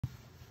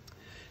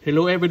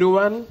Hello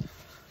everyone,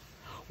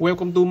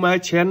 welcome to my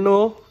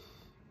channel.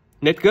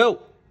 Let's go.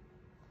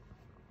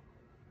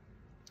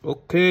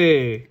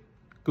 Okay,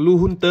 Clue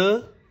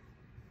Hunter.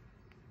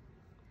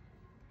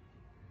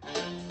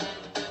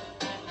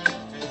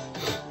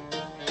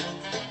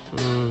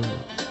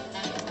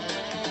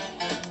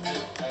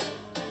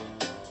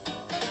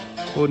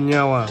 Hôn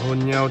nhau à?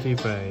 Hôn nhau thì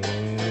phải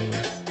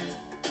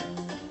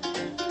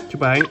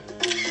chụp ảnh.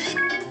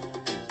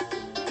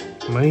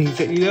 Mày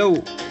chạy đi đâu?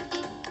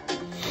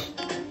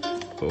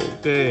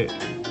 Ok,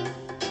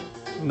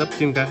 nấp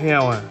trên cá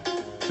heo à?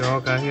 Cho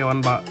cá heo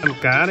ăn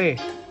cá đi.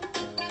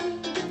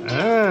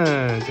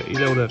 À, chạy đi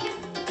đâu được?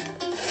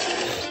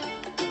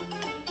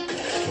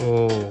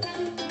 Ồ,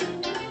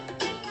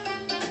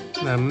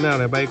 làm thế nào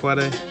để bay qua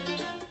đây?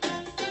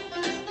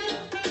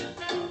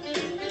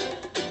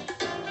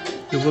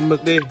 Dùng con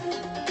mực đi.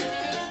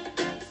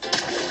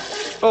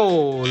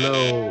 Oh no.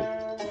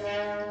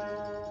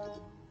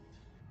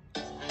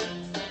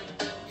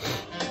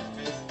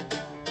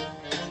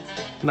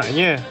 Lại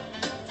nha.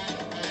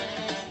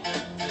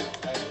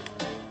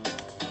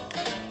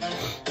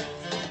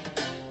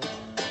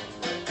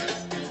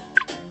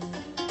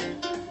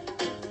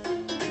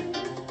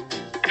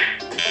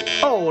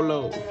 Oh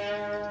no.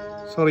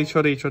 Sorry.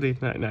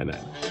 Lại.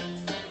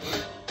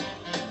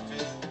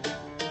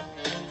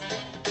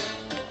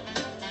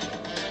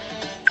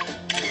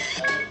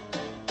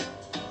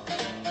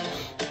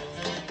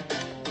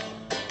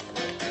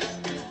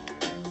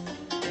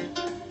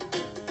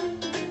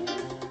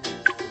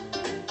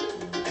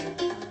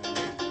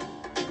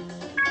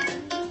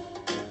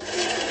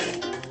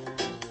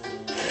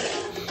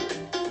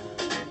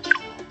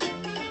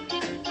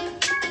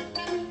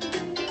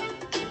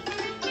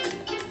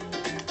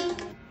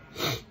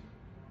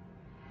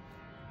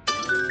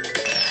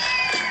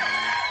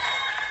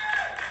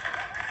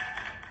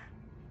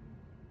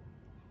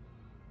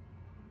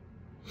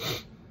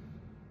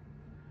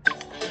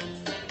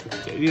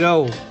 Chạy đi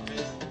đâu?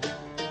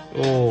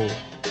 Ồ,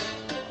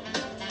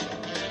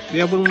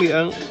 đeo vương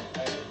miệng.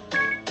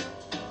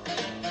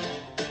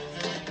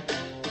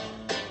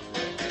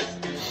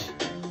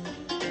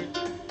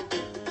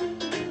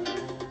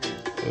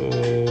 Ồ,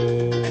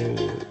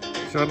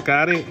 cho ăn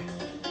cá đi.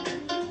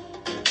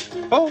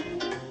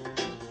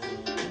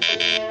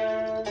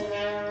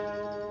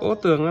 Ô,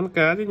 tưởng ăn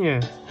cá chứ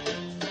nhỉ.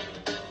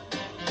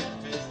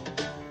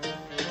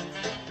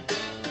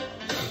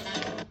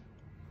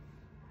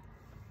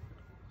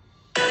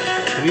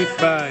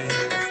 Goodbye.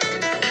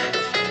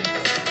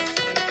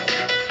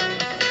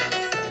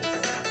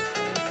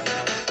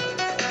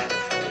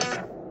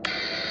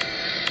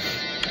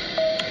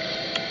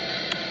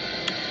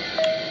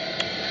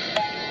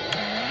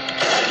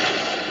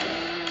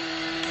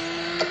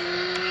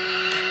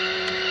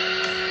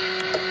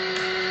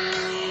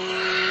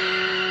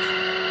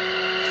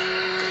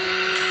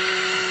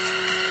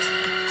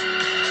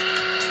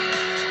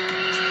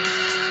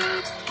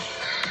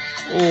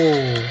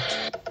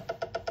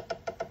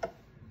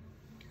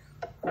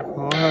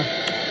 Khó ha.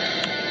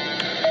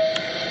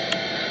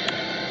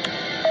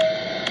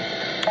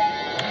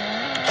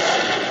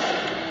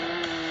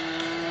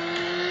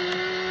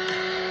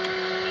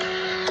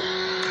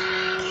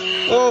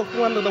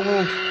 Không ăn được đồng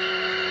hồ.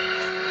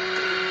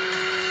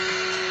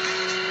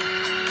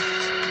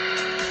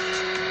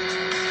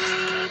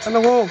 Ăn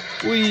đồng hồ.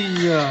 Ui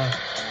da.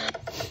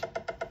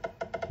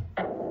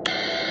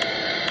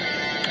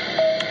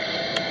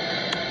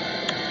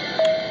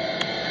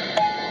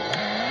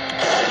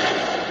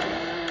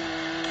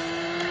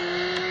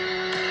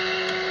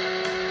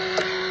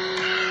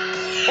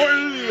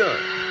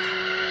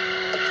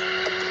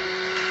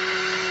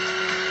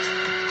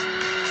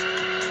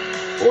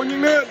 Ôi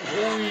nhanh lên.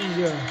 Ui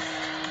da.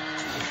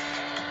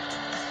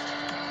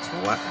 Khó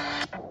quá.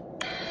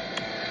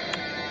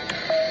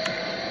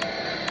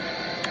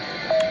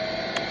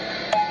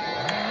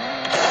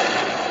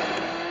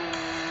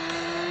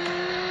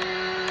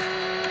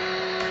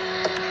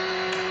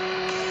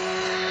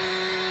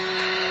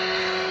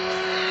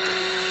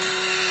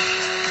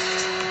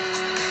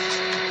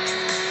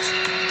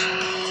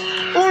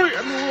 Ôi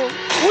ăn luôn.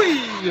 Ui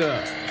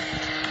da.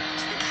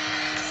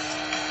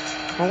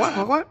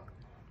 Khó quá.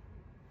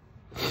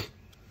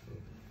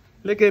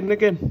 Lấy kem.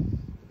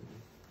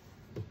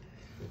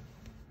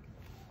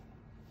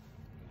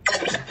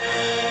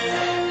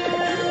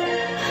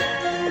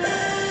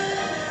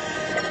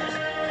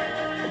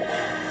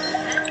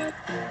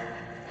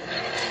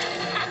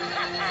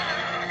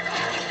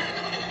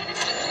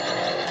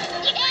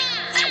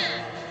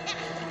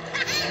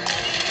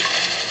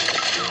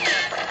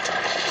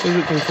 Xây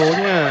dựng thành phố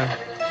nha.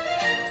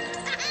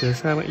 Sửa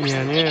sang lại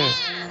nhà nha.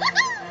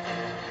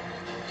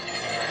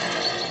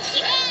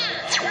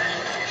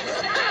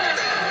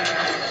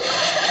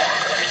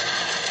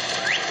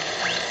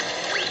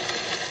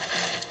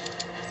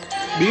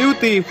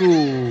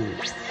 Beautiful.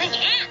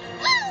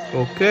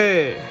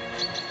 Okay.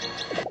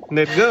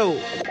 Let's go.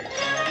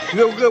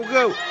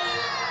 Go.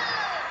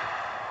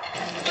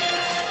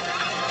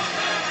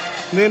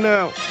 Lên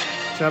nào.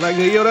 Trả lại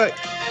người yêu đây.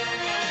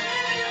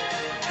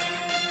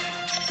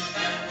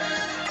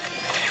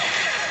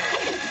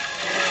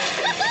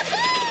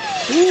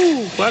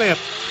 Quá đẹp.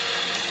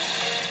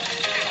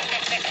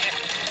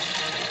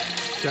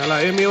 Trả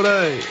lại em yêu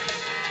đây.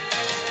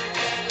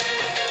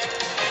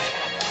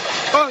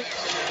 Ôi.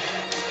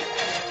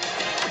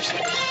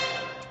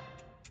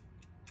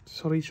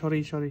 Sorry.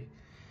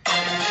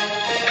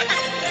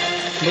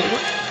 Lỗi quá.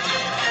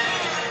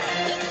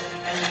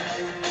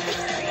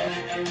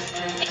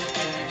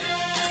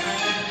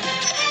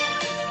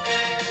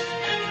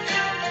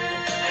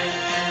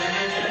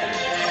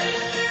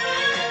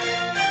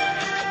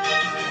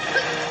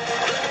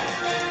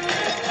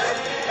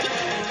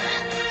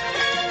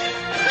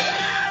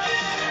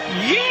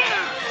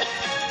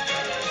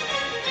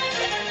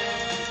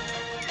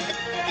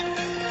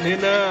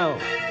 Lên nào.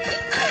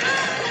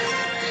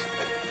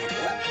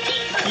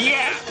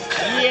 Yeah.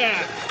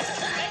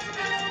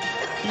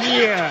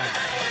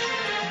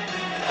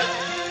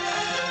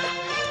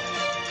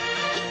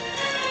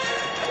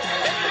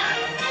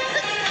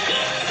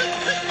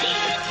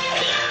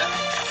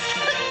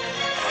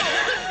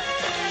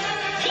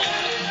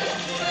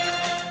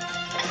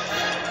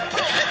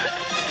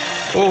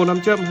 Ồ,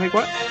 5 châm hay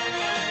quá.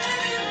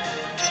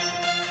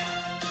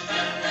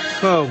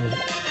 Không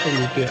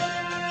đủ tiền.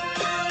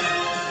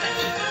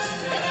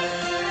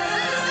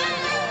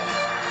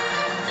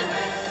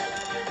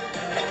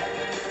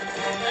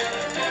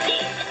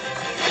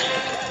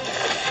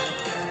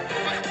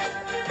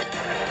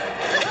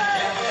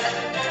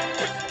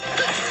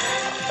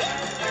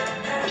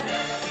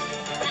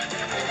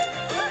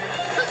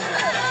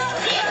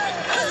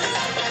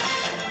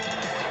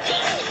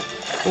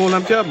 Ồ,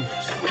 5 châm.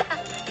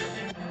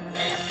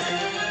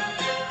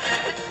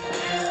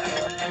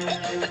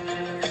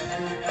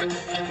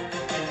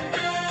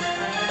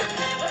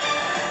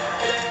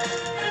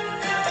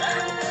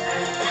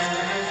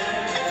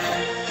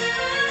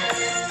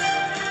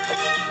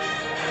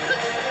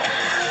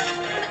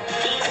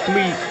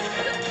 Mì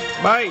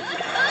bay.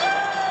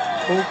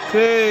 Ok.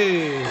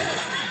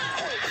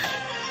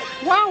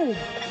 Wow.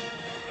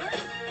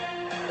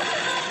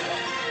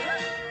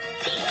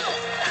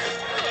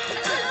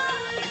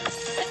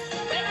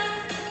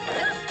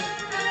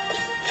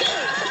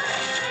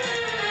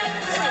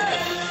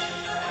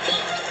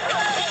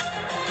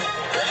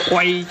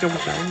 Quay trong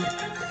sáng.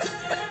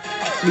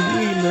 Đứng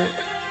im nữa.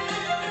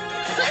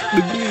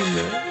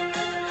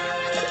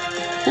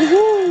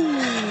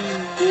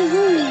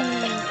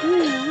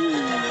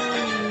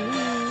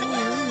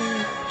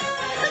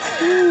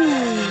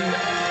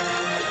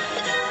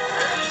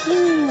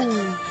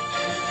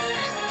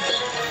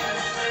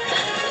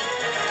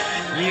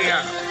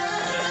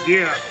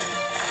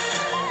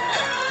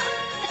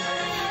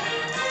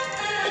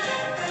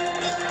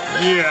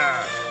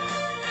 Yeah.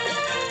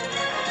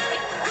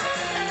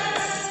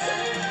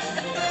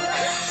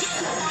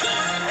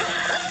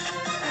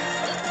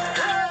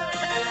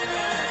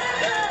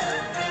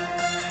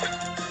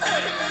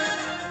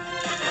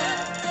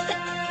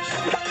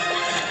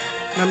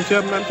 5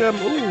 châm.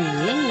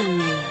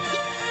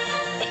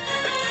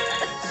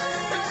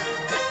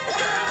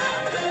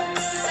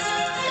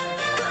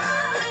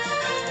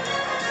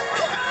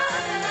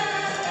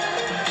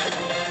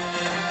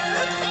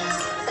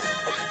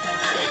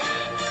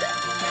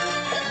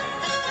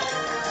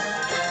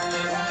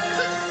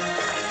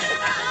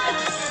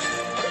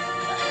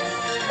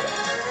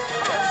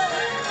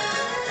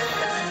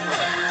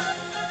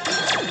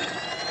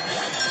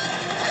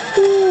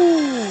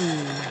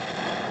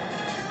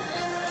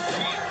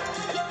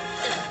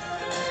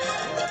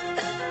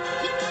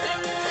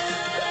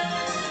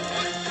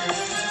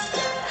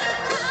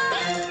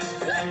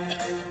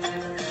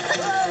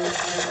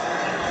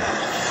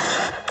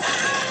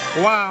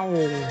 Wow.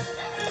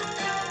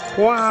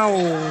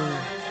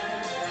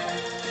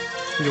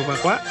 Nhiều vàng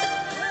quá.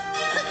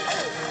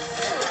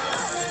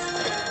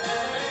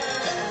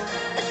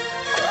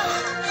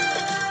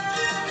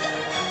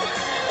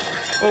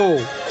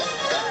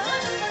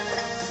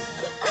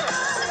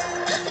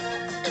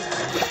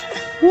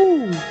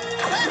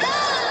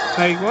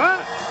 Hay quá.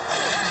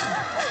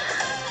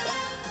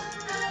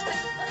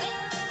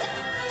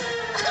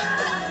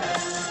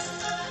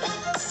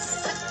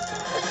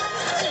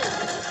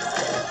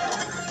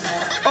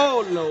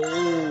 Oh no.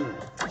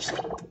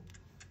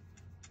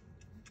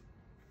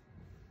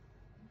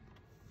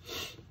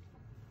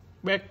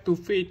 Back to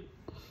feet.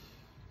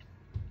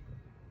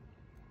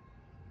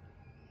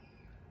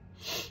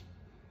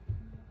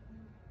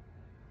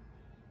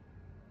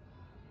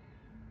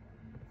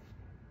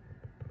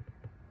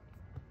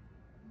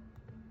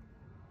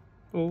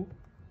 Ồ,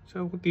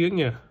 sao có tiếng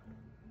nhỉ?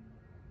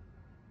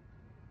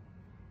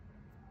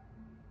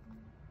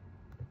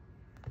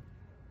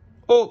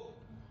 Ồ,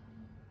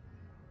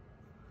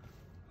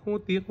 không có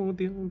tiếng.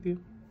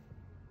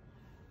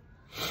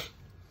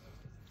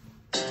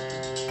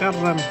 Cát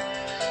răng.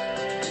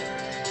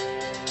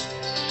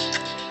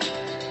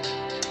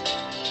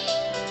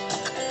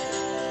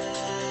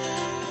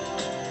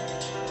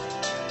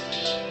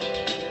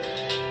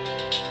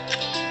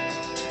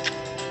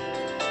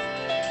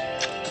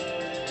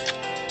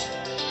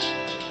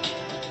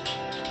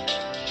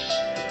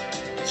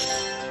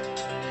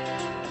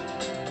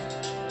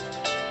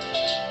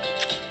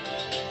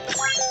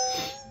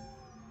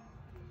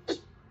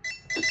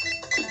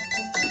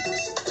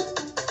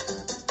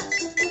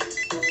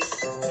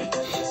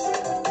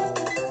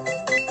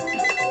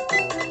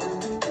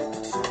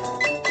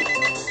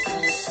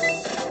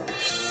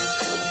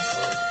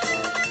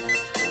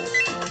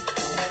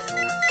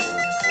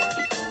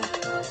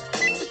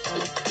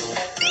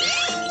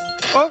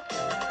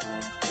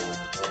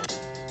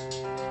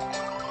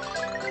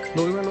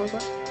 Nỗi quá, nỗi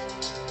quá.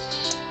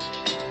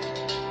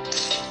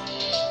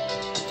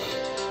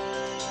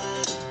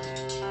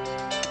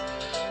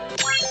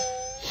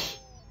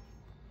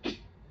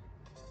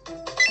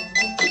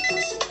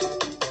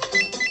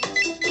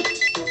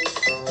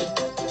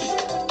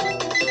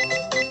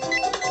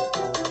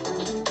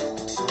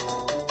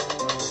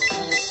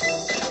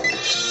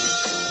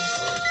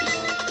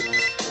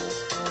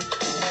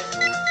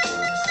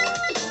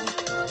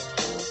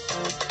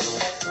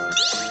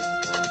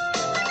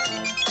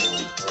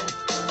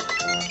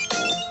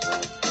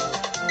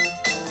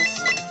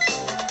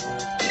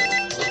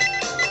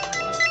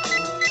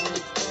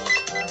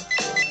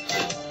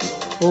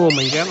 Oh,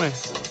 mảnh ghép này.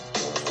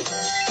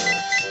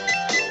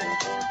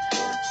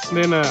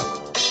 Nên là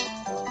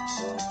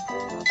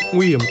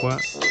nguy hiểm quá.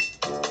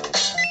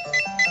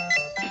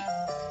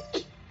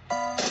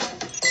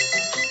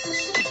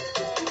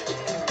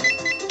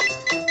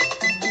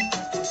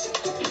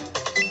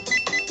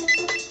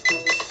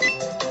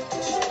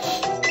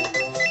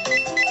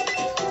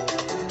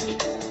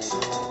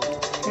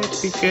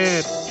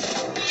 Picket.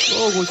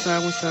 Oh, ngôi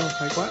sao,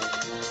 hay quá.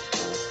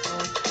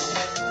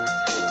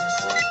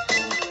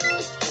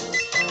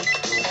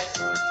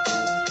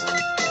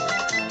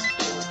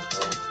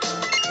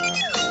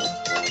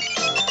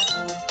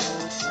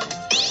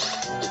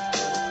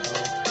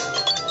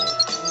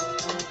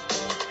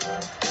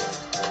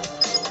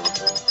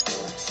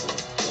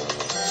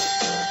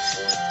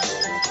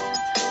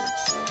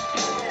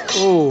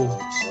 Oh.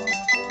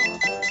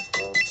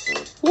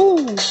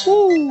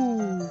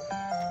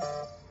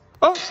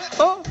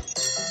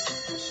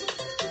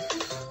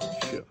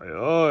 Trời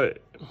ơi.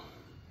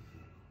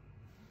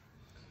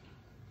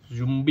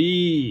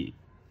 Zombie.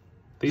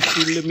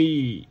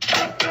 Tsunami.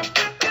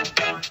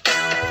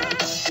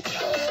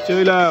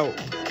 Chơi nào.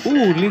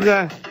 Linh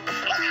ra.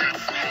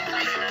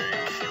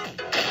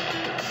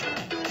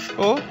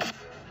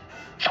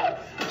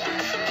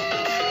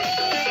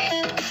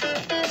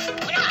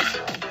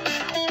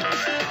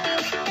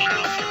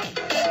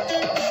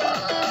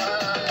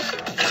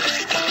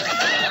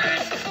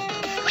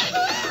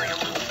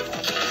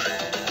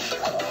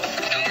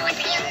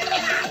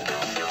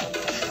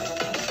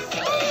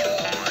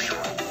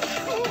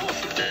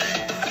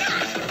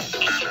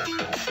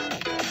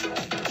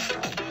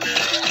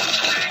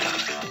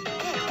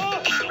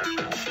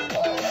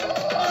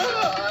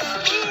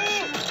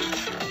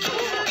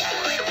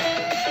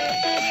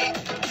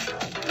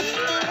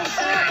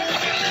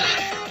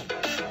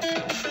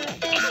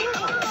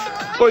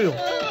 Ôi dồi.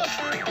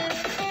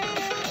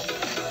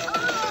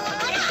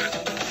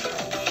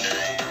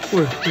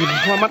 Ui, nhìn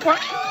hoa mắt quá.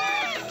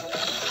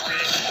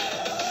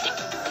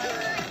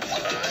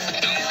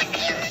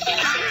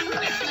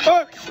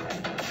 Ôi.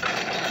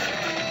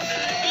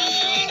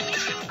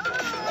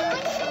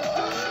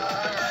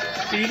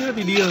 Tí nữa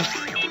thì đi rồi.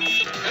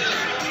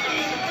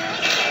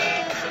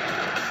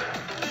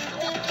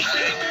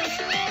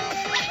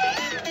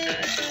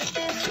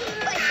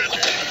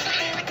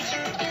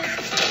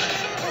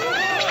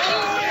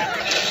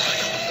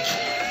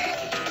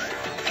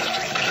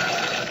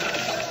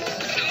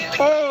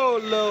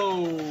 Oh no.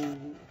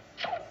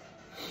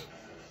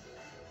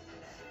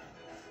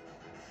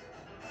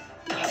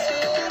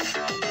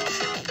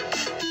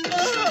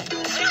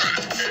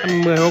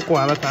 Ăn 10 hoa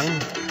quả là thắng.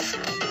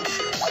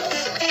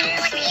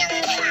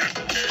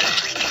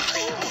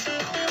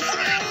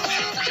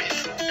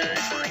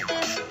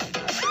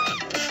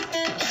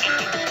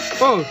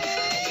 Oh.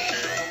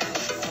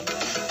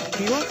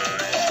 Kỳ quá.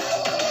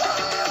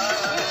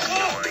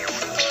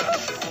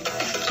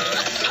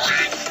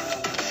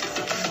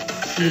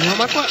 Nhìn hoa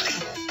mắt quá.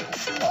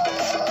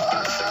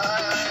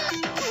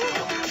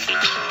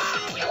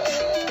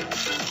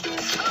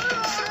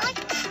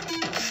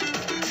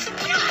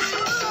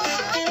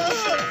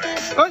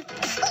 Ôi.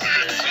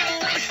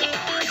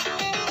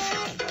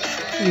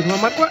 Nhìn hoa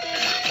mắt quá.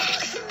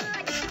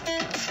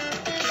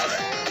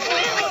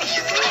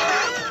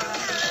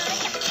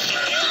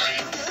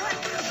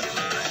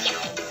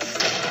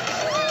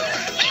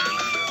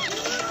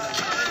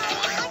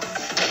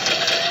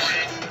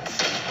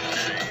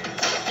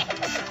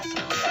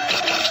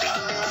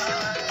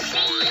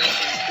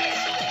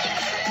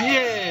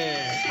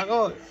 Yeah, thắng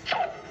rồi.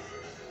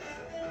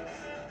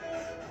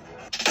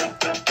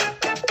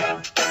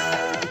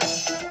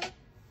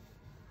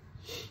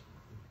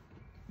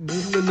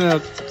 Đến là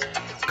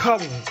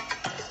không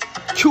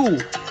chu.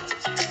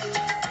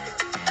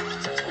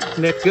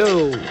 Let's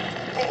go.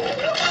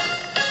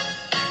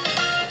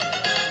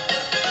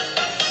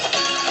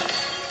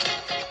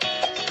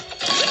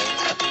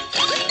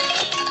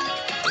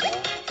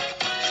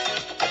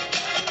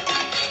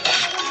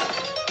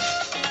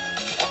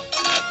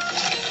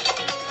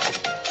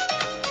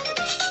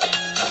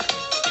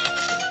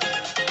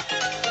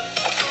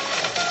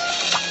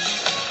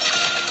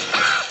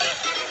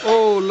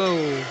 Oh no.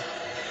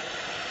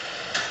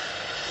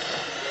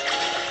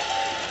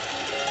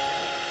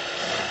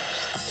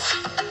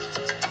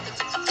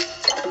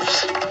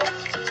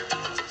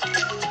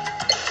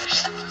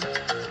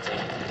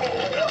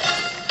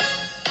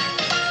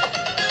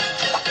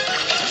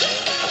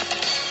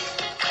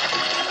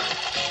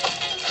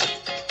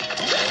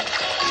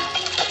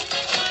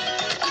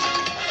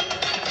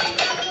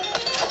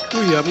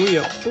 nguy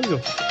hiểm. Úi dồi.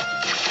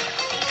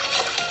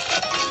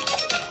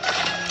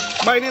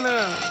 Bay lên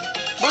nào,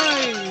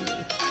 bay.